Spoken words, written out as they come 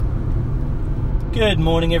Good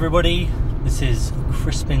morning, everybody. This is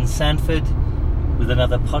Crispin Sanford with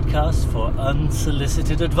another podcast for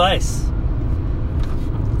unsolicited advice.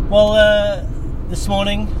 Well, this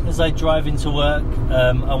morning as I drive into work,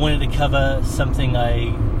 I wanted to cover something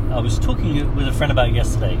I was talking with a friend about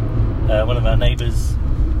yesterday. One of our neighbours.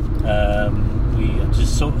 We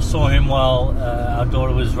just saw him while our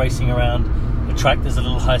daughter was racing around a track. There's a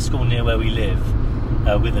little high school near where we live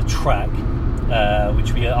with a track.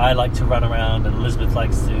 Which I like to run around, and Elizabeth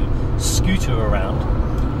likes to scooter around.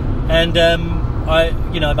 And I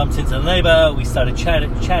bumped into the neighbour. We started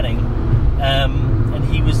chatting, and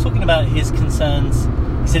he was talking about his concerns.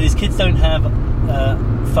 He said his kids don't have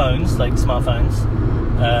phones, like smartphones,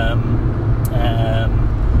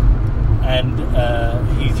 and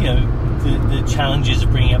he's the challenges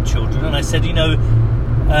of bringing up children. And I said,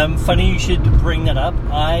 funny you should bring that up.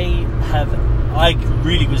 I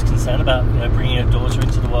really was concerned about bringing a daughter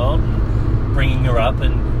into the world and bringing her up,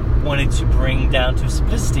 and wanted to bring down to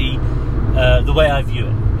simplicity the way I view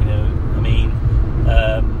it.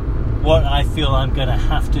 What I feel I'm going to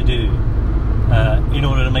have to do in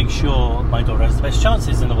order to make sure my daughter has the best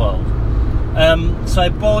chances in the world. So I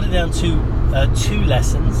boiled it down to two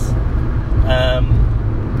lessons.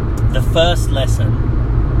 The first lesson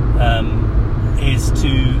is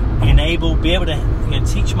to be able to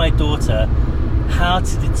teach my daughter how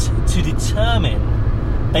to determine,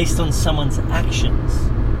 based on someone's actions,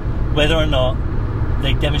 whether or not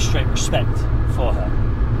they demonstrate respect for her.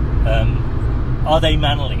 Are they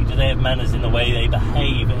mannerly? Do they have manners in the way they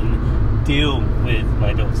behave and deal with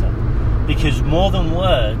my daughter? Because more than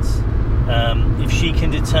words, if she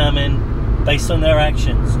can determine, based on their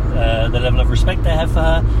actions, the level of respect they have for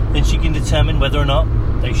her, then she can determine whether or not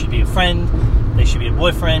they should be a friend, they should be a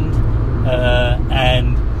boyfriend,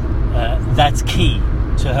 and that's key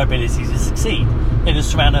to her ability to succeed. And to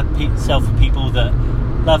surround herself with people that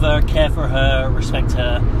love her, care for her, respect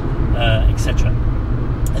her, etc.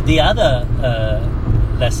 The other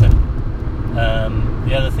lesson,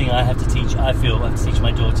 the other thing I feel I have to teach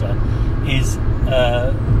my daughter is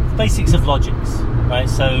the basics of logics, right?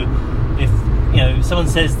 So if someone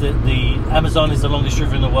says that the Amazon is the longest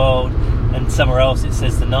river in the world, and somewhere else it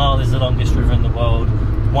says the Nile is the longest river in the world,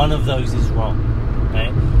 one of those is wrong,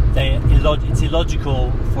 right? It's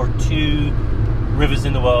illogical for two rivers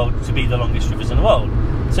in the world to be the longest rivers in the world.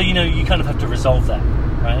 So you kind of have to resolve that,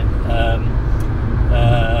 right?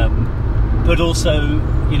 But also,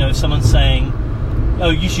 someone saying, "Oh,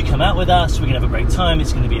 you should come out with us. We're gonna have a great time.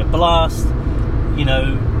 It's going to be a blast,"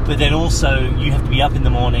 But then also you have to be up in the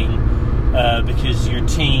morning because your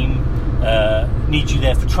team needs you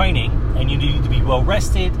there for training, and you need to be well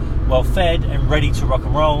rested, well fed, and ready to rock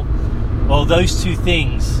and roll. Well, those two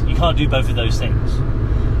things, you can't do both of those things.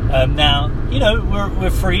 Now, we're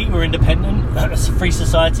free, we're independent, it's a free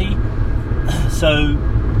society, so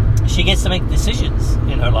she gets to make decisions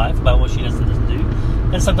in her life about what she does and doesn't do.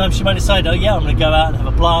 And sometimes she might decide, oh yeah, I'm going to go out and have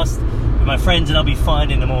a blast with my friends and I'll be fine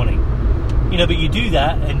in the morning. But you do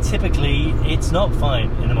that, and typically it's not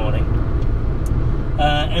fine in the morning.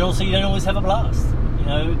 And also you don't always have a blast,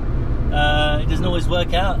 it doesn't always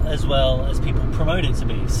work out as well as people promote it to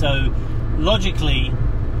be. So logically,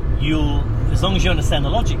 as long as you understand the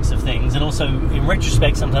logics of things, and also in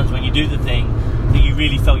retrospect, sometimes when you do the thing that you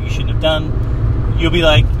really felt you shouldn't have done, you'll be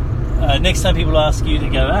like, next time people ask you to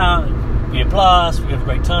go out, be a blast, we have a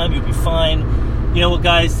great time, you'll be fine. You know what,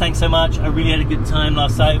 guys, thanks so much. I really had a good time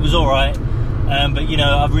last night. It was all right, but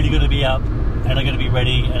I've really got to be up, and I've got to be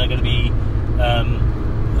ready, and I've got to be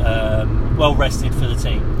well rested for the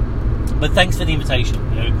team. But thanks for the invitation.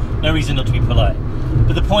 No reason not to be polite.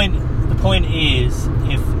 But the point is,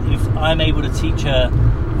 if I'm able to teach her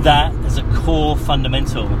that as a core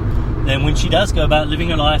fundamental, then when she does go about living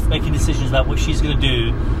her life, making decisions about what she's going to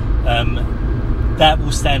do, that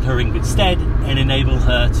will stand her in good stead and enable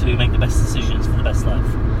her to make the best decisions for the best life.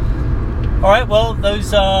 All right. Well,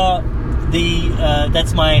 those are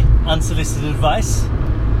that's my unsolicited advice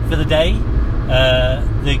for the day.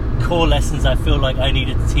 The core lessons I feel like I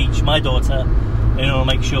needed to teach my daughter in order to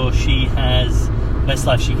make sure she has the best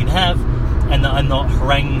life she can have, and that I'm not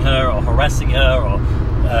haranguing her or harassing her or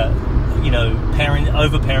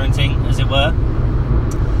over-parenting, as it were.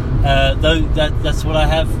 Though that's what I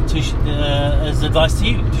have as advice to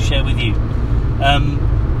you, to share with you.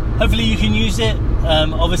 Hopefully you can use it.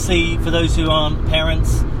 Obviously, for those who aren't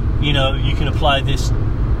parents, you can apply this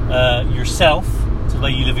yourself to the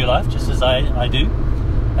way you live your life, just as I do.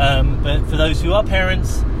 But for those who are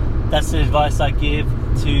parents, that's the advice I give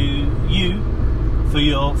to you for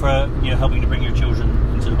helping to bring your children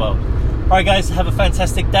into the world. All right, guys, have a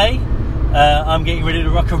fantastic day. I'm getting ready to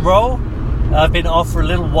rock and roll, I've been off for a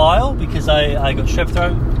little while because I got strep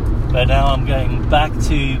throat, but now I'm going back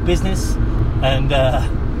to business and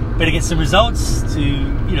better get some results to,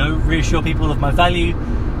 you know, reassure people of my value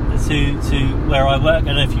to where I work. I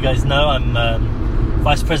don't know if you guys know, I'm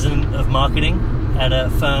Vice President of Marketing at a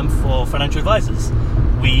firm for financial advisors.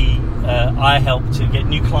 I help to get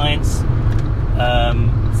new clients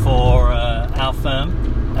for our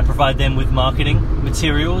firm and provide them with marketing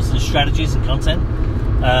materials and strategies and content.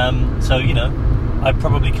 So, you know, I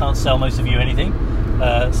probably can't sell most of you anything,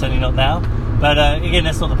 certainly not now. But again,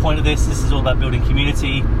 that's not the point of this. This is all about building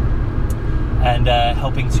community and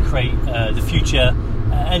helping to create the future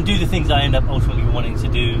and do the things I end up ultimately wanting to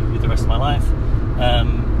do with the rest of my life.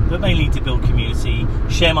 But mainly to build community,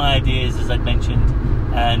 share my ideas, as I'd mentioned,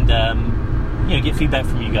 and you know, get feedback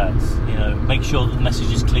from you guys. You know, make sure that the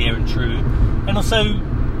message is clear and true, and also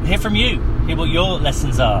hear from you, hear what your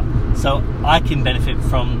lessons are, so I can benefit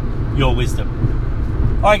from your wisdom.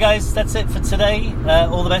 All right, guys, that's it for today.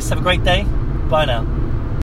 All the best. Have a great day. Bye now.